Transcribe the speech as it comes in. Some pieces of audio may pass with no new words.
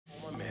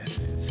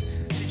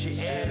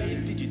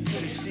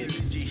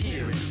Did you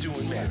hear it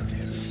doing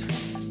methods?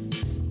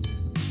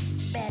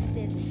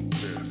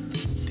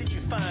 Did you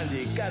find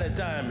it? Got a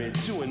diamond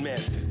doing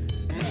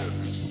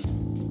methods?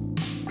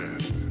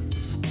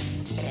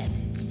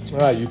 All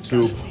right,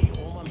 YouTube.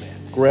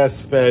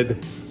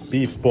 Grass-fed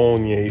beef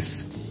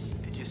bolognese.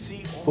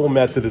 Full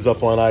method is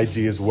up on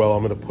IG as well.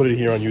 I'm going to put it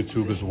here on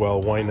YouTube as well.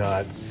 Why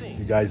not?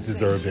 You guys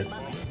deserve it.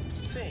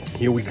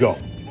 Here we go.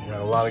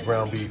 Got a lot of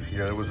ground beef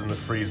here. It was in the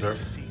freezer.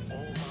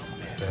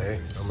 Okay,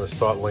 I'm going to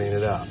start laying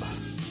it out.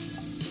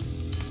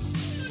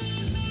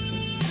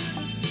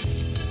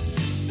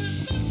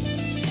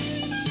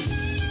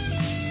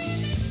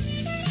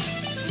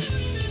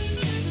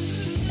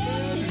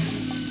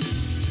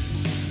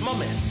 My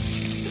man.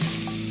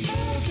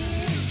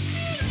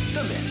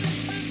 The man.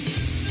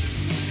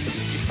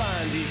 Did you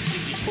find it?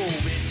 Did you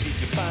fold it? Did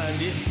you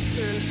find it?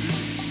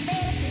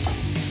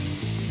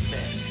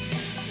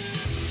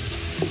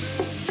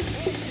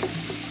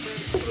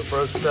 The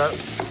first step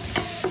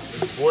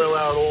is boil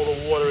out all the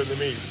water in the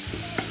meat.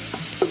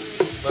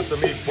 Let the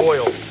meat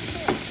boil.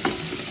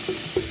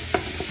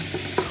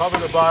 Cover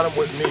the bottom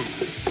with meat.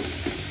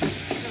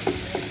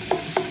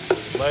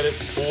 Let it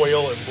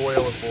boil and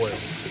boil and boil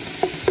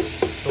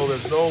until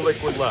there's no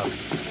liquid left.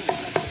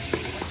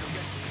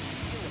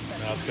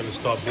 Now it's going to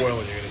start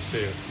boiling. You're going to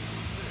see it.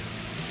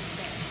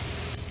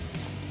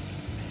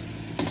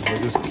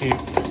 We'll just keep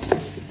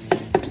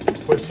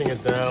pushing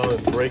it down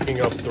and breaking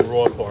up the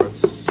raw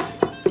parts.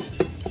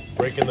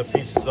 Breaking the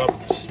pieces up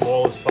as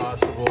small as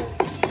possible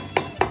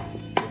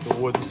with the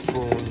wooden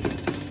spoon.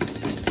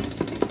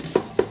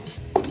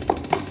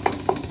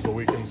 So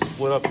we can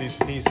split up these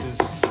pieces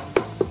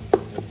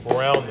and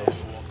brown them.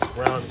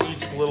 Brown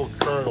each little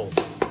kernel.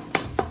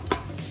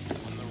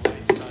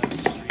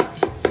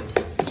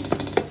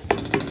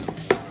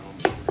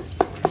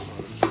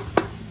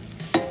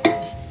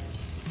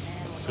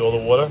 See all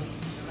the water?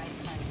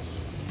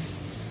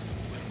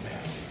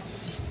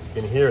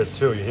 You can hear it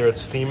too. You hear it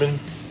steaming?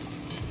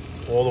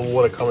 All the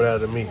water coming out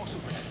of the meat.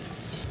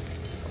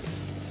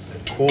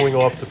 And cooling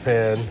off the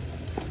pan.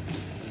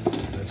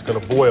 And it's going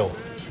to boil.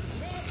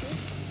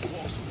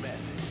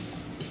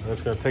 And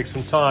it's going to take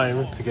some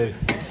time to get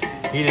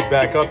heated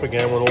back up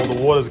again when all the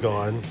water's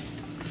gone.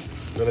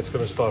 Then it's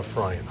going to start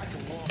frying.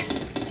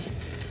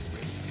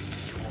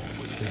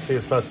 You see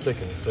it's not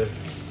sticking, see?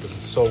 Because it's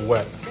so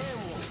wet.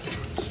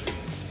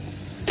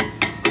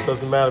 It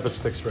doesn't matter if it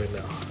sticks right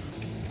now.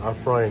 Not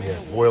frying yet,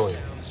 boiling.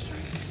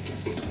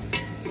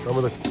 Some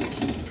of the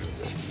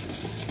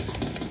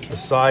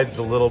sides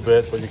a little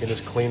bit, but you can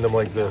just clean them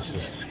like this.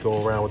 Just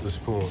go around with the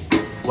spoon.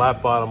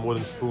 Flat bottom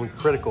wooden spoon,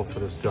 critical for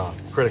this job,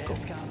 critical.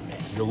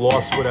 You're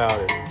lost without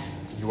it.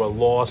 You are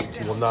lost,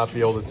 you will not be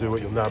able to do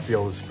it, you'll not be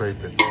able to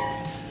scrape it. You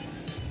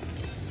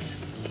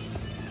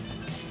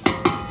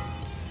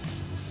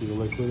see the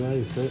liquid there,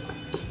 you see it?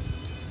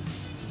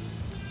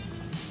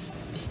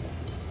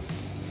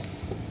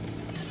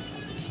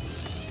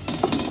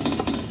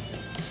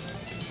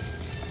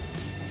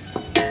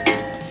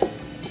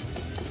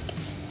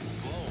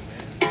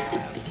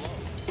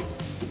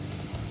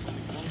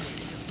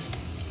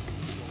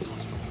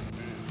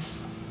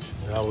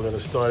 Now we're going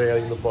to start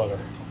adding the butter.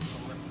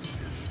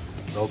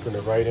 Melting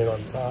it right in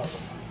on top.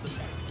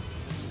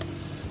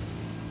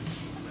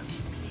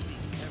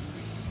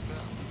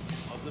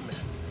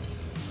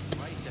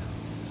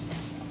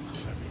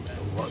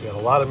 We got a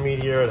lot of meat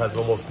here. It has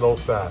almost no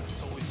fat.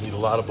 You need a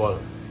lot of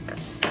butter.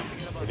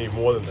 We need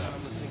more than that.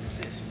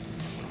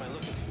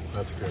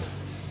 That's good.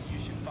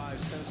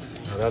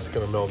 Now that's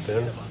going to melt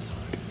in.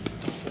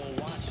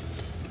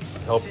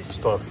 Help it to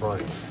start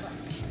frying.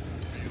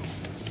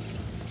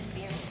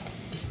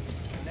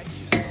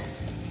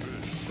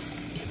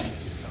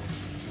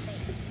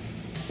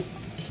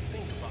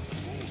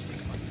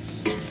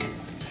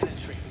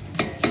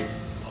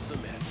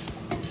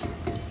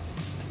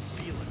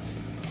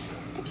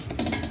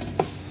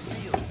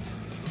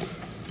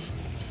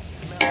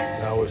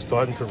 Now we're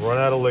starting to run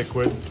out of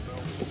liquid.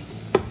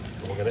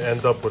 We're going to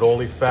end up with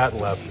only fat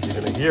left. And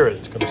you're going to hear it.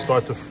 It's going to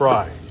start to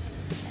fry.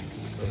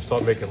 It's going to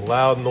start making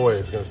loud noise.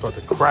 It's going to start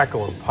to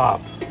crackle and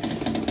pop.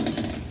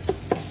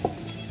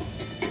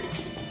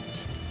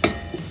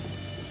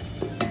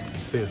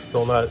 See, it's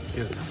still not,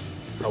 see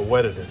how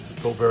wet it is.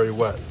 Still very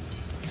wet.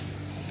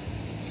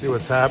 See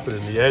what's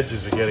happening? The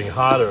edges are getting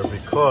hotter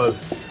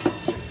because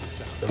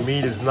the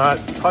meat is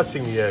not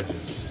touching the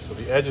edges. So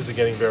the edges are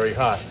getting very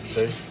hot,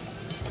 see?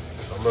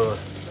 I'm going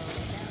to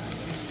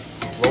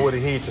lower the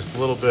heat just a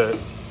little bit.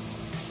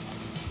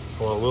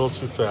 Going a little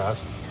too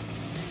fast.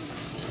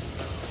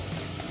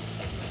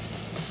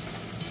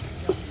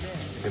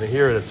 You're going to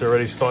hear it. It's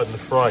already starting to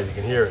fry. You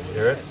can hear it. You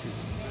hear it?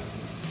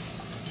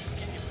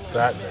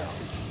 Fat now.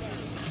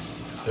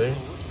 See?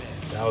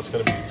 Now it's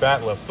going to be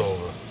fat left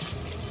over.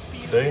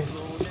 See?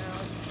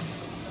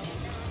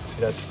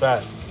 See, that's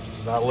fat.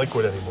 Not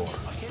liquid anymore.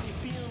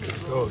 There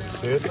it goes. You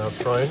see it? Now it's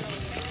frying.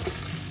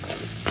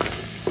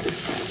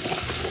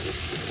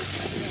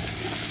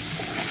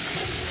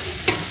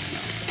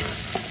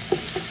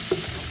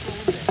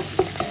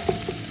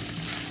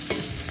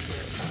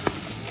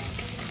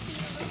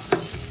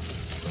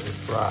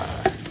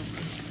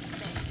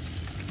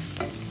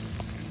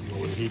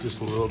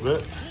 just a little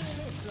bit.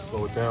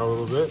 Slow it down a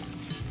little bit.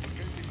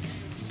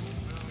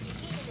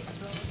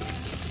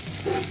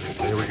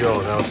 Here we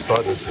go. Now it's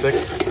starting to stick.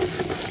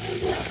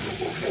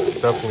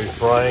 It's definitely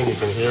frying. You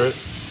can hear it.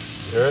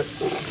 Hear it?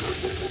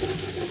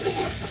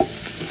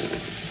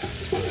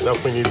 It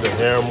definitely needs a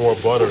hair more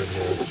butter in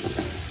here.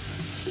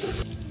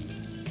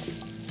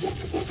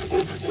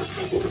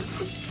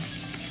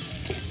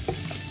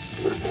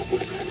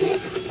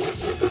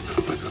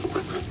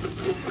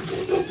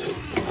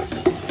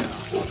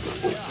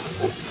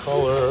 Nice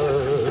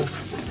color.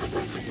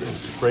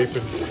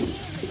 Scraping.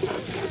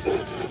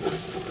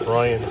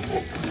 Frying.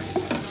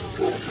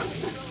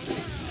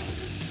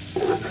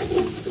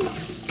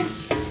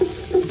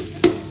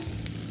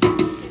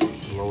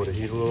 Lower the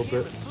heat a little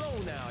bit.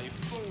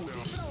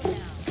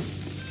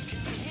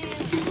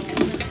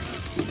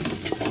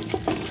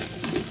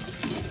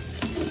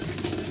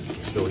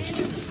 So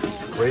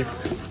scrape.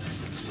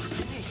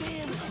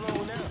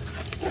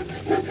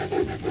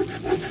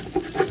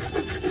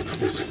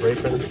 Keep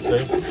scraping,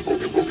 see?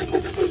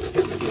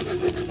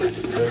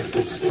 See,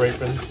 keep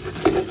scraping.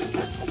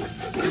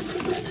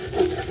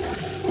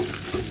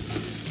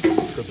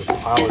 Put the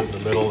pilot in the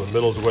middle. The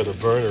middle is where the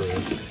burner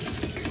is.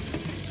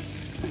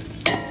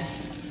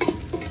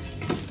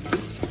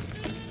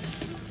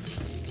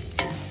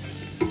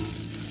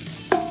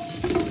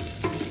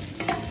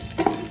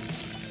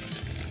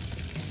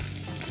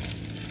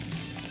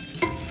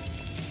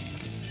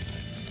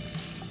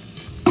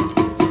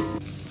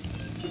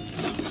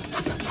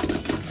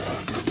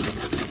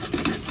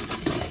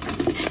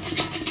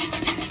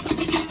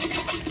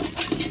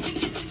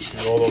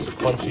 All those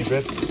crunchy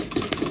bits.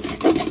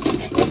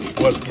 That's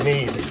what you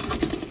need.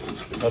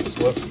 That's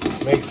what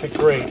makes it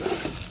great.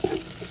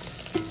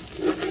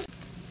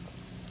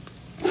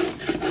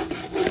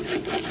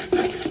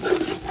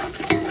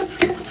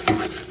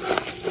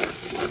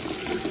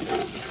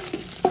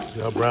 See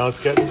how brown it's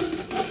getting?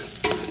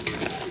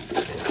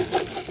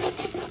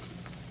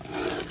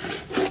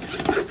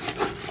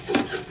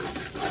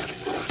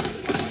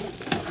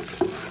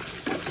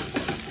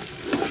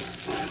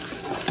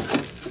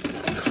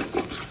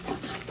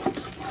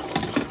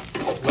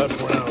 Left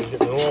brown,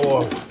 getting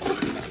all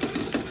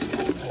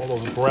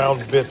those brown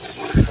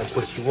bits. That's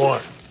what you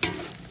want.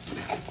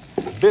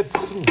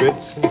 Bits and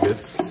bits and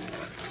bits.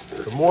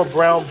 The more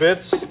brown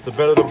bits, the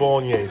better the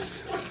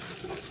bolognese.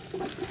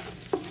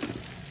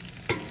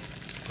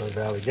 Let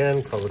that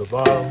again, cover the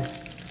bottom.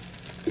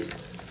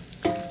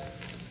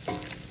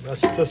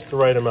 That's just the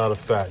right amount of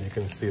fat. You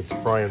can see it's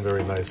frying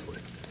very nicely.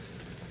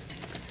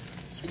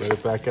 Spread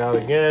it back out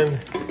again.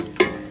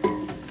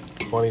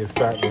 Plenty of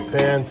fat in the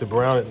pan to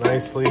brown it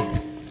nicely.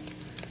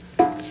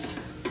 Bam,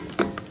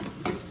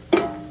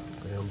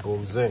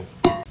 boom, zing.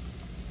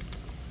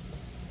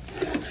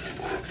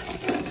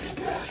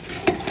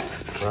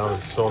 Brown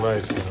is so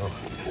nice now.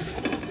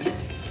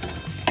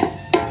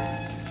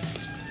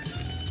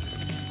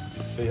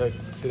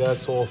 See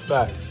that's all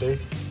fat, see?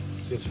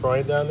 See it's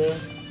frying down there?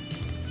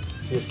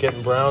 See it's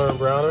getting browner and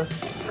browner?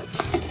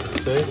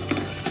 See?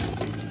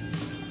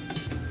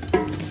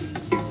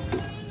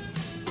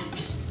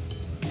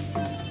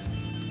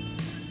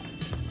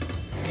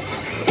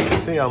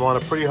 See, I'm on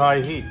a pretty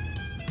high heat.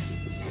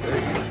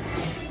 See?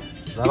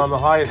 Not on the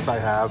highest I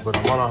have, but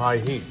I'm on a high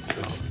heat, so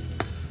you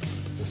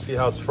can see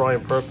how it's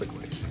frying perfectly.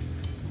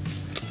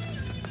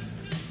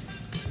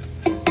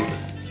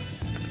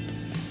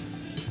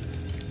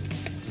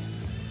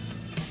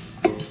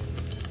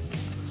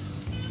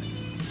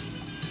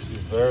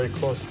 Very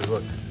closely,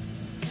 look.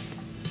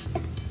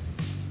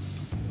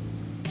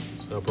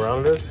 See how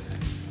brown it is?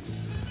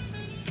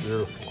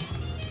 Beautiful.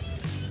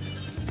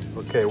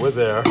 Okay, we're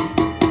there.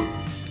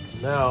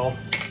 Now,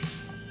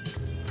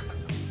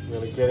 I'm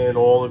gonna get in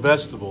all the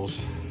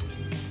vegetables.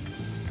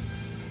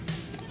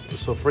 The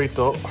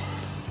sofrito,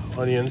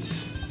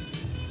 onions,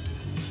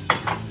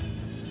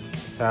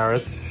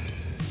 carrots.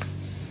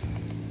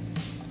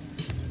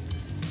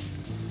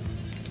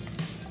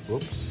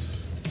 Whoops.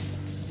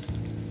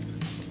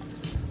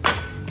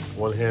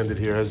 One-handed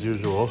here as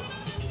usual.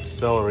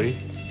 Celery.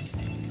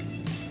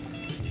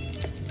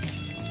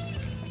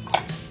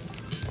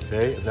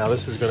 Okay, now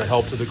this is going to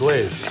help to the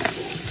glaze.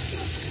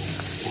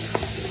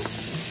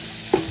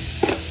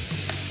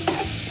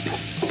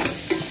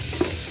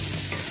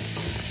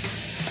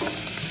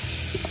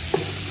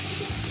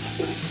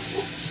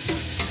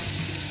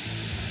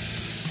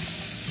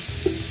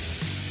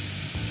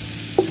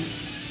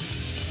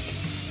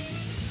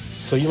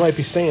 So you might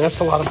be saying, that's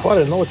a lot of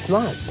butter. No, it's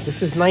not.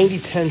 This is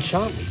 90-10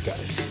 chopped meat,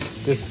 guys.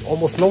 There's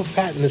almost no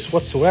fat in this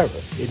whatsoever.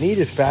 It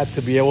needed fat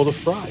to be able to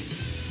fry.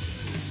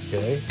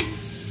 Okay?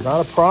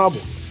 Not a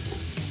problem.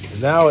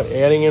 And now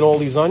adding in all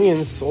these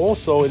onions,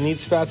 also, it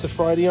needs fat to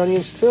fry the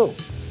onions too.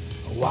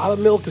 A lot of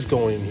milk is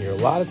going in here. A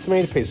lot of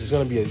tomato paste. There's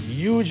going to be a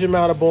huge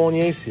amount of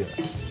bolognese here.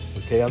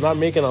 Okay? I'm not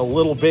making a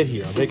little bit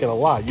here. I'm making a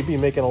lot. You'd be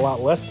making a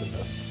lot less than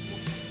this.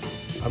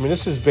 I mean,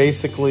 this is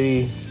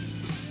basically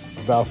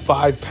about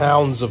 5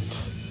 pounds of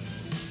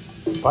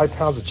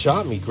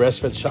chopped meat,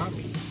 grass-fed chopped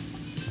meat.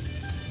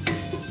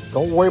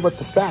 Don't worry about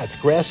the fats.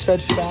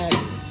 Grass-fed fat,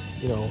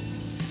 you know,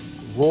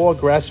 raw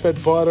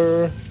grass-fed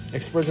butter,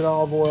 extra virgin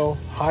olive oil,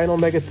 high in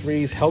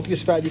omega-3s,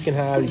 healthiest fat you can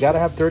have. You got to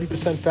have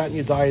 30% fat in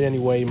your diet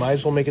anyway. You might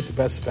as well make it the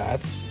best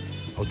fats,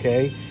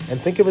 okay?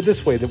 And think of it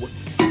this way,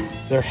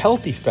 they're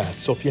healthy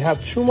fats. So if you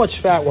have too much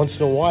fat once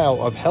in a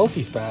while of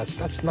healthy fats,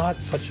 that's not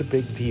such a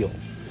big deal.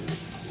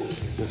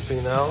 You can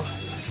see now,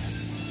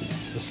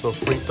 the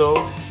sofrito.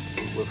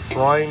 We're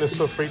frying the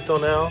sofrito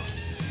now.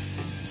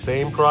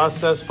 Same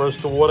process.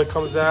 First the water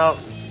comes out.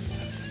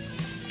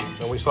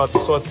 Then we start to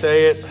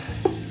saute it.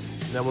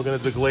 And then we're going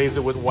to deglaze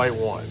it with white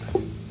wine.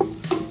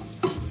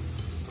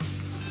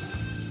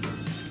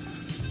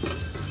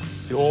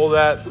 See, all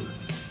that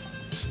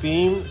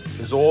steam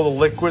is all the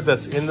liquid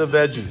that's in the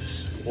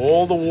veggies.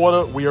 All the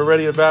water we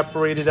already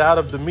evaporated out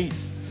of the meat.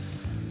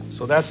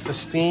 So that's the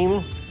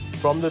steam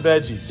from the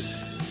veggies.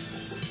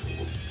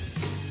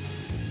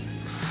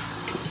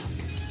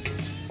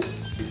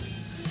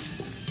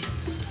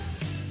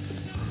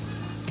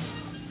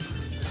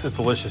 This is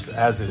delicious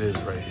as it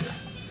is right here.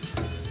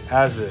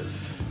 As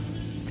is.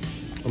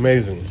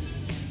 Amazing.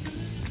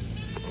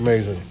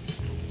 Amazing.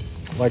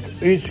 Like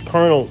each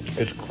kernel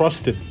is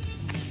crusted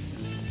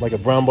like a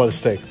brown butter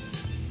steak.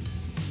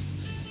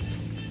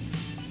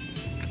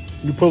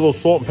 You put a little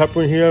salt and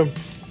pepper in here,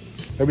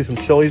 maybe some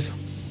chilies.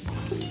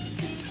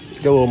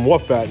 Get a little more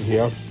fat in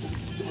here.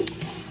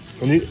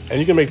 And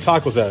you can make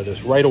tacos out of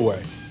this right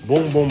away.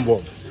 Boom, boom,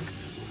 boom.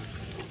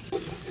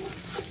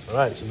 All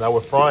right, so now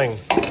we're frying.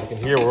 You can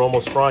hear we're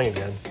almost frying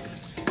again.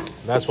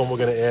 And that's when we're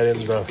going to add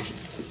in the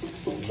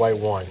white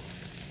wine.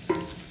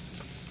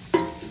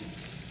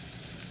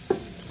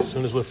 As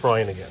soon as we're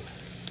frying again.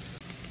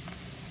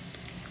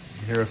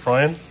 You hear it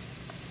frying?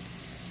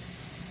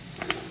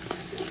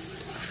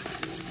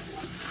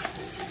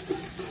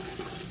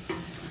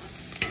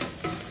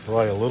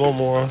 Fry a little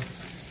more.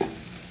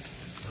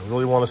 I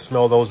really want to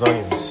smell those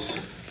onions.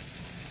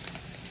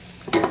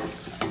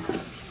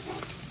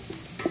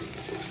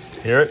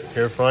 Hear it?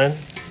 Hear it frying?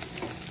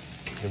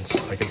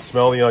 I can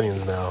smell the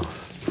onions now.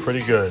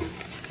 Pretty good.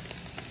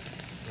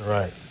 All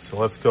right, so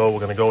let's go. We're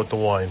going to go with the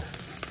wine.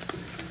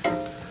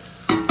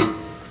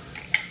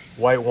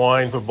 White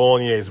wine for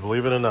Bolognese,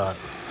 believe it or not.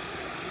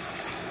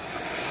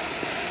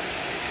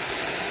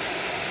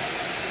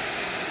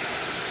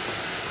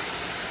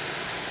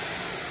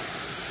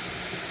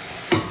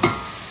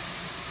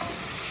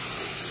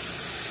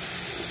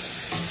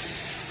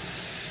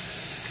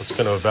 It's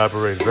going to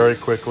evaporate very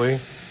quickly.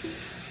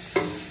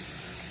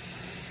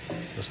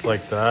 Just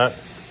like that.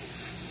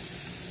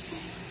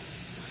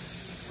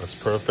 That's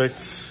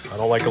perfect. I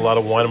don't like a lot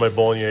of wine in my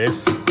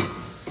Bolognese. I'm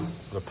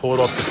gonna pull it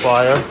off the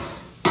fire.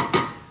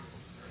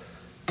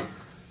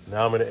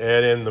 Now I'm gonna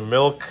add in the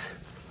milk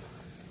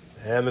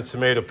and the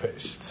tomato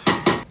paste.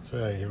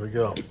 Okay, here we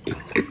go.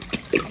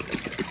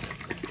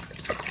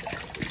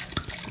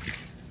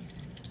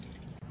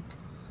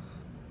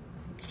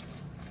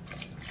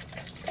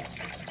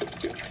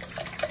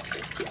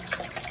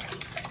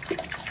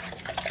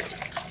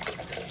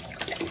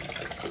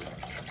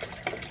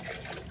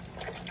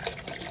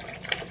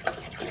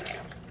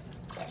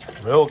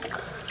 Milk.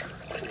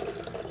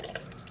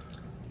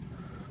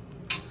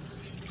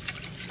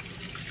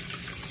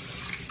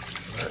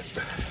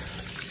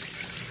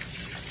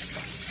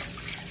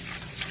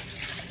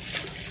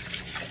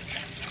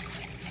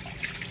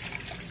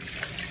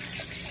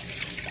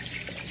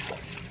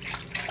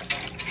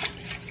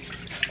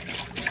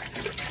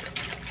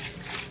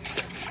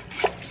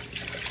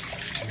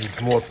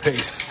 Needs more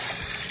paste.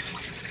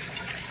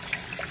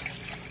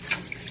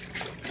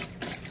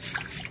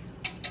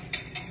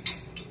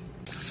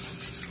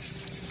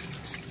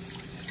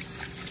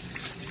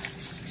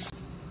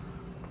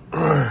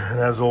 And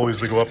as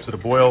always, we go up to the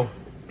boil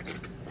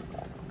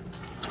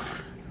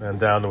and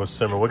down to a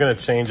simmer. We're going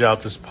to change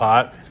out this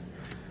pot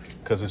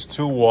because it's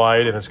too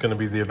wide and it's going to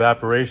be, the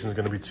evaporation is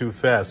going to be too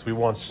fast. We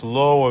want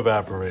slow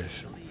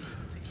evaporation.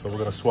 So we're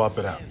going to swap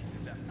it out.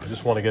 I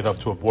just want to get up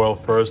to a boil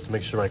first to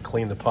make sure I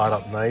clean the pot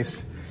up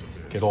nice,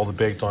 get all the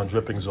baked on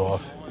drippings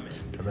off,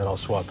 and then I'll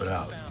swap it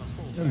out.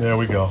 And there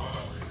we go.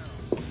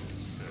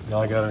 Now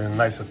I got a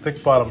nice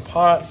thick bottom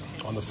pot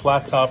on the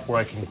flat top where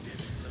I can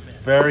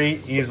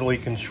very easily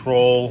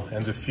control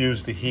and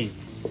diffuse the heat.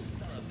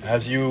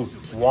 As you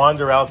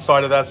wander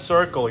outside of that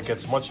circle, it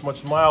gets much,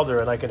 much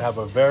milder and I can have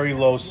a very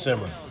low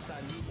simmer.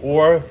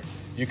 Or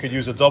you could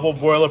use a double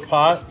boiler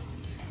pot,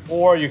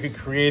 or you could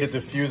create a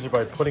diffuser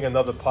by putting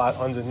another pot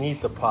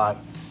underneath the pot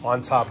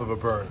on top of a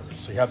burner.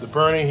 So you have the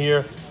burner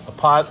here, a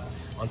pot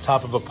on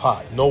top of a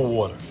pot, no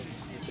water.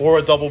 Or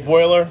a double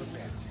boiler,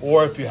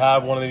 or if you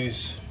have one of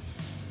these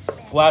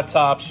flat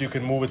tops, you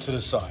can move it to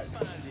the side.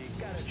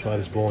 Let's try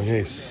this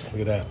Bolognese.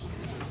 Look at that.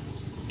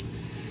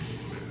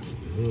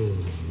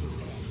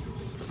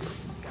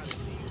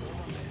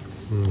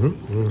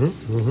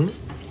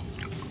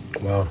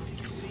 Wow.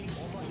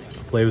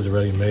 The flavor's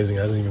already amazing. It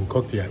hasn't even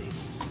cooked yet.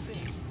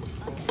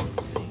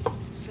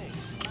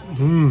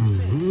 Oh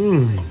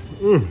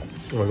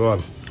my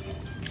God.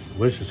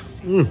 Delicious.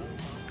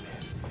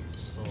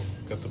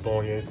 Got the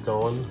bolognese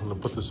going. I'm gonna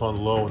put this on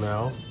low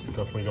now. It's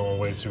definitely going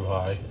way too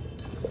high.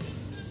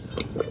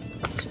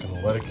 Just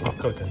gonna let it keep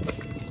cooking.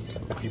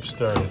 Keep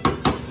stirring it.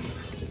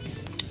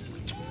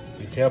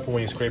 Be careful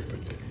when you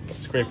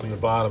scraping the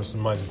bottom.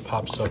 Sometimes it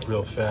pops up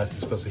real fast,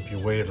 especially if you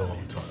wait a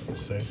long time. You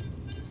see?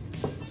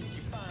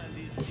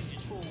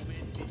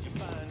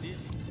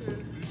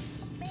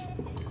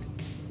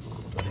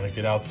 I'm gonna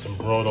get out some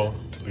brodo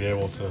to be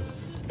able to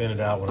thin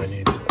it out when I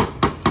need to.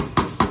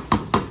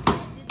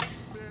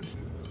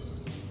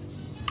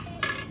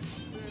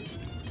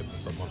 Let's get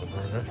this up on the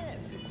burner.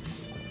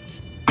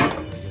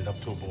 Get it up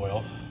to a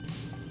boil.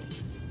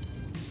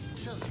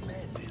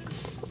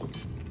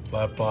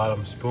 Flat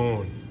bottom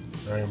spoon,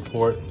 very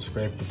important.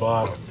 Scrape the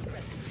bottom.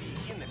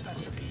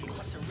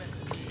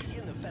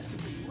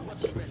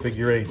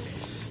 Figure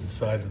eights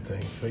inside the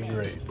thing.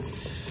 Figure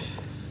eights.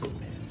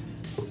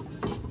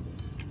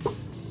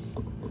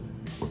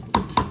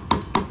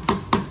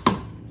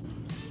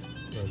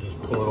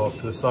 Pull it off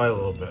to the side a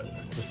little bit,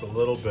 just a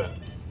little bit,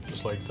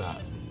 just like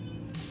that.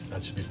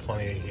 That should be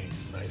plenty of heat,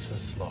 nice and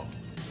slow.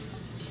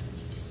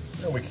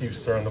 And we keep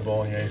stirring the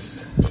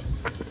bolognese,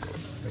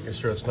 making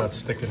sure it's not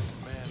sticking.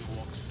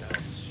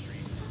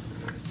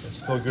 It's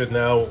still good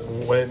now.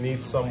 When it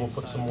needs some, we'll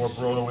put some more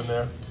brodo in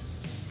there.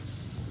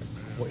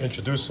 We'll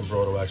introduce some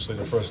brodo, actually,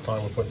 the first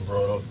time we're putting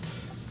brodo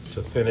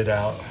to thin it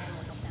out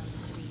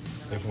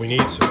if we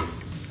need to.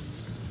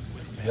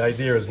 The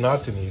idea is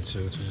not to need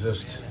to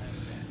just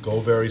go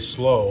very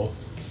slow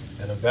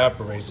and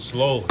evaporate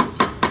slowly.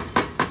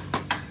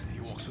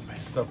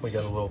 It's definitely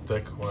got a little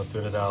thick. We want to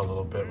thin it out a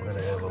little bit. We're going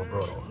to add a little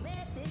brodo.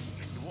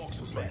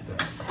 Just like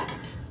that.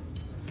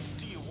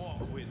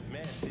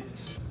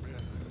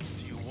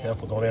 Be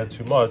careful, don't add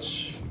too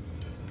much,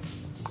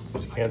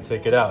 because you can't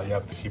take it out. You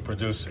have to keep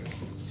reducing.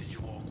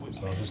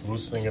 So I'm just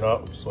loosening it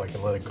up so I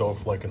can let it go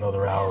for like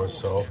another hour or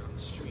so.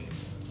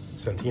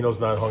 Santino's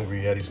not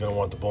hungry yet. He's going to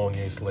want the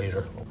bolognese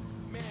later.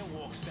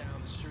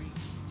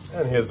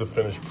 And here's the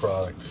finished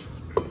product.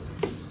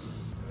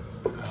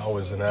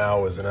 Hours and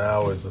hours and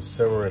hours of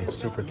simmering,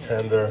 super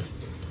tender.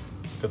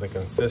 Look at the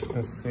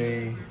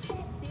consistency.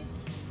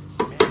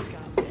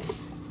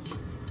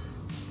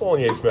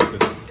 Bolognese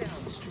method.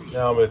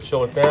 Now I'm gonna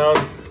chill it down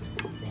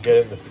and get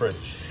it in the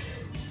fridge.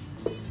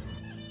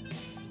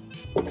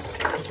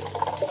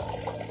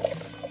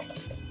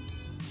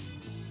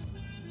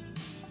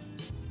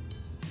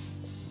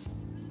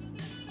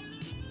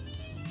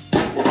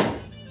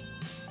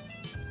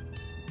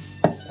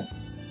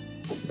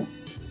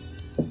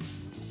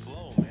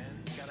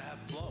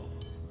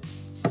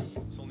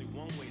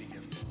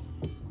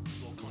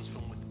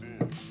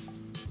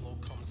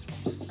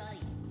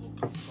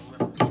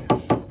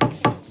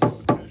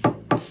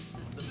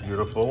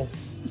 Beautiful.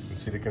 You can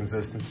see the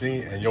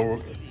consistency, and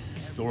you'll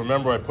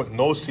remember I put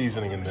no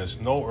seasoning in this,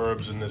 no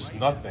herbs in this,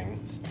 nothing,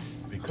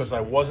 because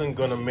I wasn't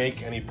gonna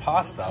make any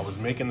pasta. I was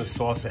making the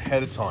sauce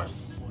ahead of time.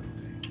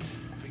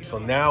 So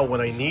now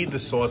when I need the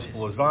sauce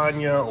for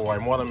lasagna, or I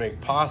wanna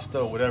make pasta,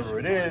 or whatever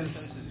it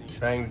is,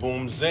 bang,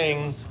 boom,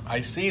 zing,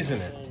 I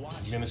season it.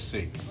 You're gonna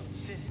see.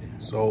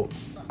 So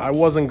I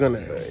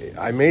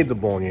made the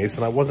bolognese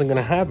and I wasn't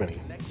gonna have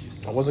any.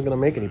 I wasn't gonna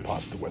make any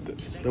pasta with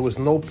it. So there was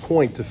no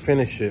point to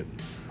finish it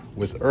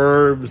with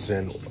herbs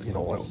and, you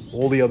know,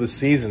 all the other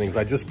seasonings.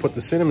 I just put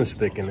the cinnamon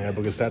stick in there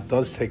because that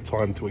does take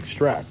time to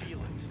extract.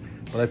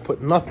 But I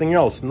put nothing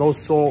else, no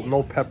salt,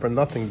 no pepper,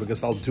 nothing,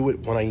 because I'll do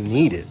it when I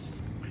need it.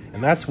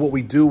 And that's what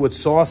we do with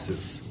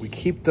sauces. We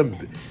keep them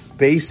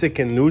basic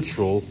and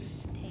neutral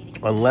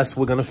unless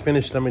we're gonna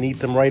finish them and eat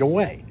them right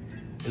away.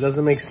 It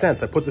doesn't make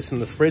sense. I put this in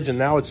the fridge and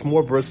now it's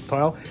more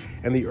versatile,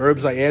 and the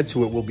herbs I add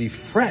to it will be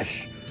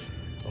fresh.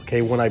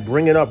 Okay, when I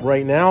bring it up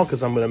right now,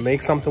 because I'm going to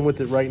make something with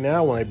it right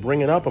now, when I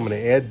bring it up, I'm going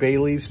to add bay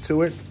leaves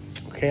to it.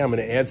 Okay, I'm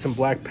going to add some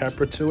black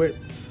pepper to it.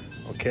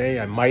 Okay,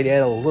 I might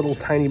add a little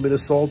tiny bit of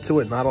salt to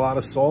it, not a lot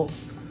of salt.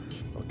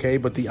 Okay,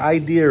 but the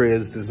idea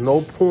is there's no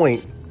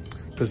point,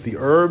 because the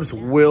herbs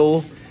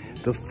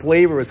the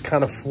flavor is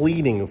kind of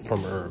fleeting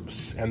from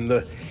herbs. And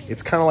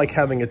it's kind of like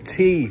having a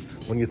tea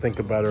when you think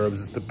about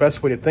herbs. It's the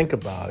best way to think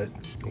about it.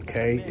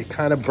 Okay, it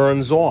kind of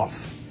burns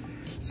off.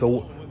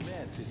 So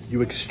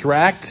you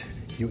extract,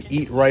 you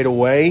eat right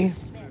away,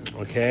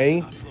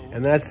 okay?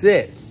 And that's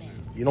it.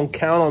 You don't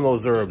count on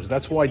those herbs.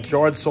 That's why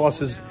jarred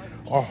sauces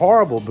are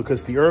horrible,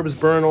 because the herbs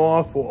burn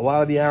off, or a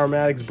lot of the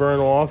aromatics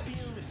burn off,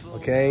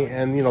 okay?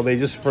 And, you know, they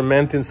just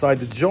ferment inside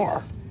the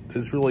jar.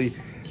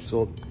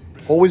 So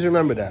always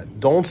remember that.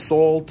 Don't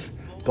salt,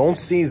 don't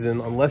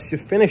season unless you're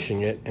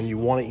finishing it and you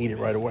want to eat it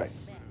right away.